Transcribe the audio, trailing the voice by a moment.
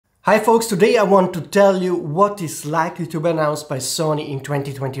Hi folks, today I want to tell you what is likely to be announced by Sony in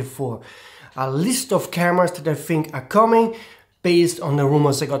 2024. A list of cameras that I think are coming based on the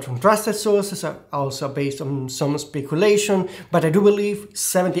rumors I got from trusted sources, also based on some speculation, but I do believe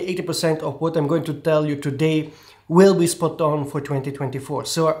 70-80% of what I'm going to tell you today will be spot on for 2024.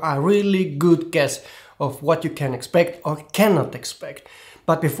 So a really good guess of what you can expect or cannot expect.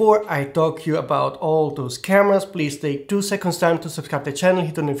 But before I talk to you about all those cameras, please take 2 seconds time to subscribe to the channel,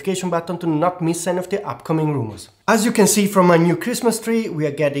 hit the notification button to not miss any of the upcoming rumors. As you can see from my new Christmas tree, we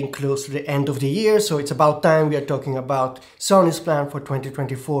are getting close to the end of the year, so it's about time we are talking about Sony's plan for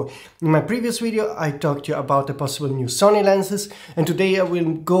 2024. In my previous video, I talked to you about the possible new Sony lenses, and today I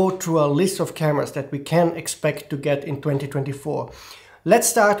will go through a list of cameras that we can expect to get in 2024. Let's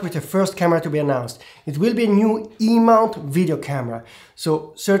start with the first camera to be announced. It will be a new E-mount video camera.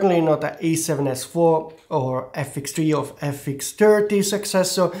 So certainly not an A7S4 or FX3 or FX30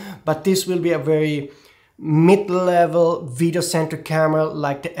 successor, but this will be a very mid-level video-centric camera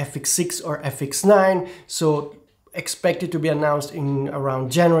like the FX6 or FX9. So expect it to be announced in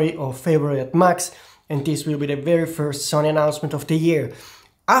around January or February at max. And this will be the very first Sony announcement of the year.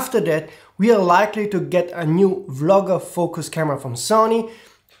 After that, we are likely to get a new vlogger focus camera from Sony.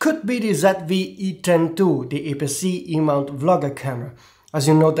 Could be the ZVE10II, the aps-c E-mount vlogger camera. As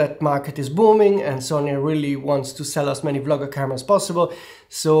you know, that market is booming and Sony really wants to sell as many vlogger cameras as possible.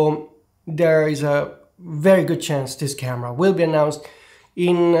 So there is a very good chance this camera will be announced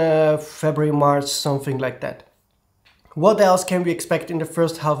in February, March, something like that. What else can we expect in the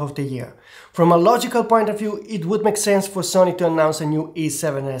first half of the year? From a logical point of view, it would make sense for Sony to announce a new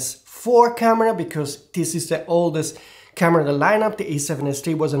A7S4 camera because this is the oldest camera in the lineup. The A7S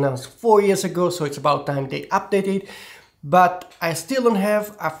III was announced 4 years ago, so it's about time they update it. But I still don't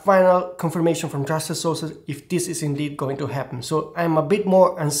have a final confirmation from trusted sources if this is indeed going to happen. So I'm a bit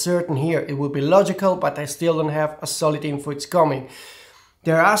more uncertain here. It would be logical, but I still don't have a solid info it's coming.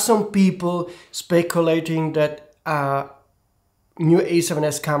 There are some people speculating that new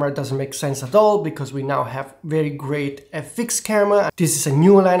A7S camera doesn't make sense at all because we now have very great FX camera. This is a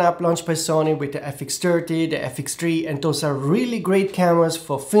new lineup launched by Sony with the FX30, the FX3, and those are really great cameras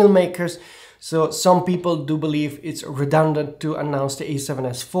for filmmakers. So some people do believe it's redundant to announce the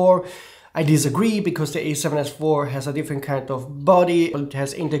A7S4. I disagree because the A7S4 has a different kind of body. It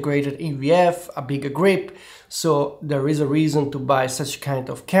has integrated EVF, a bigger grip. So there is a reason to buy such kind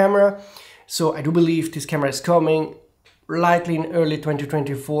of camera. So I do believe this camera is coming, likely in early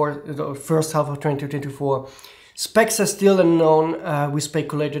 2024, the first half of 2024. Specs are still unknown. We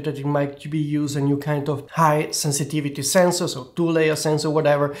speculated that it might be used a new kind of high sensitivity sensor, so 2-layer sensor,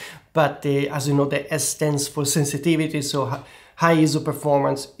 whatever. But as you know, the S stands for sensitivity, so high ISO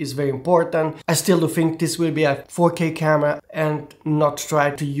performance is very important. I still do think this will be a 4K camera and not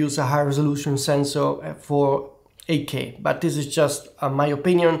try to use a high resolution sensor for 8K. But this is just my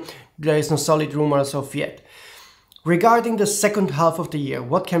opinion. There is no solid rumor as of yet. Regarding the second half of the year,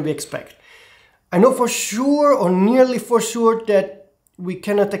 what can we expect? I know for sure or nearly for sure that we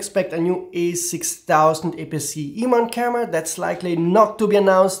cannot expect a new A6000 aps-c E-mount camera. That's likely not to be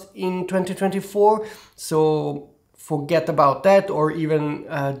announced in 2024. So forget about that, or even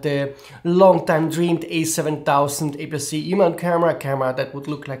the long time dreamed A7000 aps-c E-mount camera, a camera that would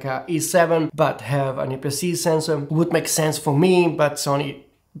look like a A7 but have an aps-c sensor. Would make sense for me, but Sony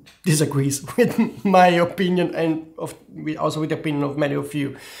disagrees with my opinion and also with the opinion of many of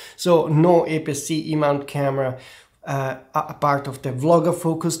you. So no aps-c E-mount camera a part of the vlogger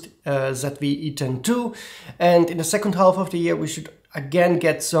focused ZVE10II. And in the second half of the year we should again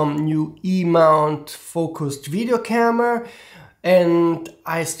get some new E-mount focused video camera. And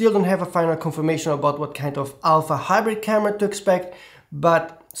I still don't have a final confirmation about what kind of alpha hybrid camera to expect,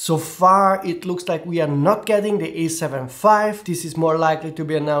 but so far it looks like we are not getting the A7sIV. This is more likely to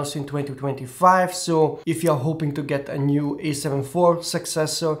be announced in 2025. So if you're hoping to get a new A7 IV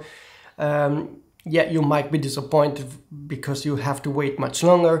successor, yeah, you might be disappointed because you have to wait much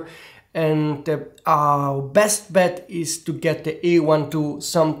longer. And our best bet is to get the A1II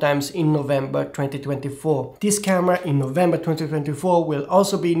sometimes in November 2024. This camera in November 2024 will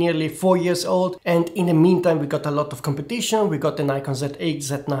also be nearly 4 years old, and in the meantime we got a lot of competition. We got the Nikon Z8,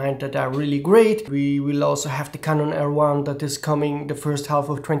 Z9 that are really great. We will also have the Canon R1 that is coming the first half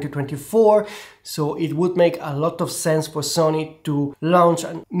of 2024. So it would make a lot of sense for Sony to launch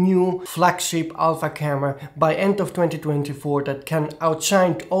a new flagship alpha camera by end of 2024 that can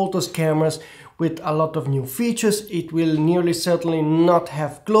outshine all those cameras with a lot of new features. It will nearly certainly not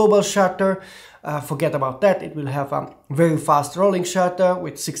have global shutter. Forget about that. It will have a very fast rolling shutter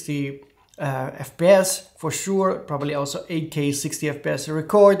with 60 FPS for sure, probably also 8K 60 FPS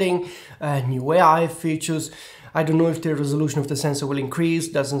recording, new AI features. I don't know if the resolution of the sensor will increase,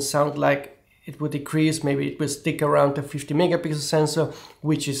 doesn't sound like it would decrease, maybe it will stick around the 50 megapixel sensor,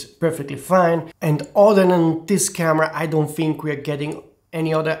 which is perfectly fine. And other than this camera, I don't think we are getting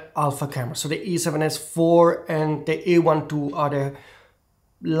any other alpha camera. So the A7S4 and the A1II are the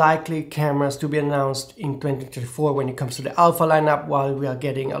likely cameras to be announced in 2024 when it comes to the alpha lineup, while we are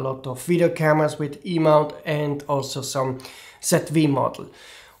getting a lot of video cameras with E-mount and also some ZV model.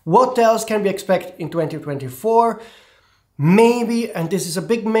 What else can we expect in 2024? Maybe, and this is a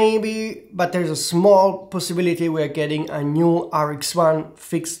big maybe, but there's a small possibility we are getting a new RX1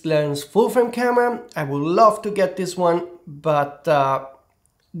 fixed lens full frame camera. I would love to get this one, but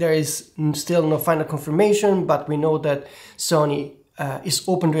there is still no final confirmation, but we know that Sony is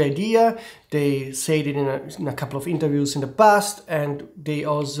open to the idea. They said it in a couple of interviews in the past, and they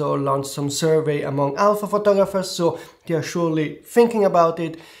also launched some survey among alpha photographers, so they are surely thinking about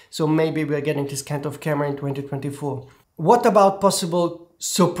it. So maybe we're getting this kind of camera in 2024. What about possible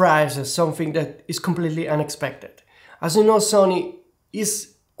surprises, something that is completely unexpected? As you know, Sony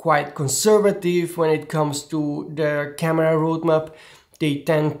is quite conservative when it comes to their camera roadmap. They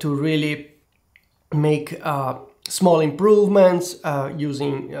tend to really make small improvements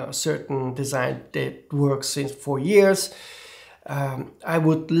using certain design that works since 4 years. I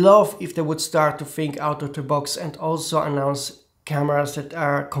would love if they would start to think out of the box and also announce cameras that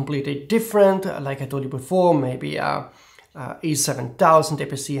are completely different. Like I told you before, maybe A71000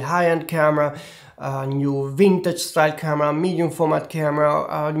 aps-c high-end camera, a new vintage style camera, medium format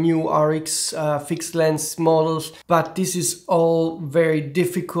camera, new RX fixed lens models. But this is all very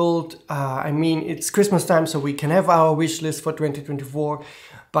difficult. I mean, it's Christmas time, so we can have our wish list for 2024,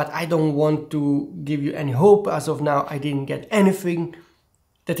 but I don't want to give you any hope. As of now, I didn't get anything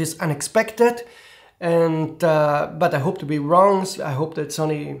that is unexpected. And but I hope to be wrong. I hope that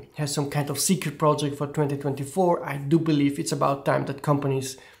Sony has some kind of secret project for 2024. I do believe it's about time that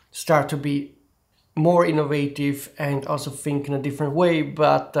companies start to be more innovative and also think in a different way.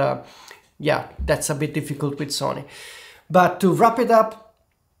 But yeah, that's a bit difficult with Sony. But to wrap it up,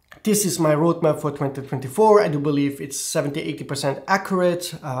 this is my roadmap for 2024. I do believe it's 70–80%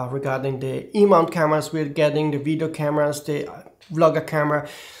 accurate regarding the E-mount cameras we're getting, the video cameras, the vlogger camera,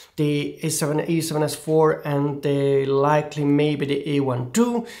 the A7S4 and the likely maybe the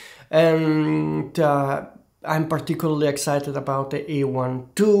A1II. And I'm particularly excited about the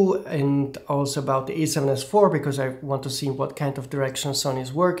A1II and also about the A7S4 because I want to see what kind of direction Sony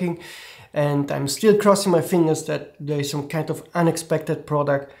is working. And I'm still crossing my fingers that there is some kind of unexpected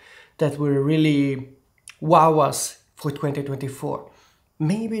product that will really wow us for 2024.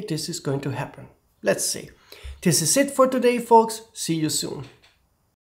 Maybe this is going to happen. Let's see. This is it for today, folks. See you soon.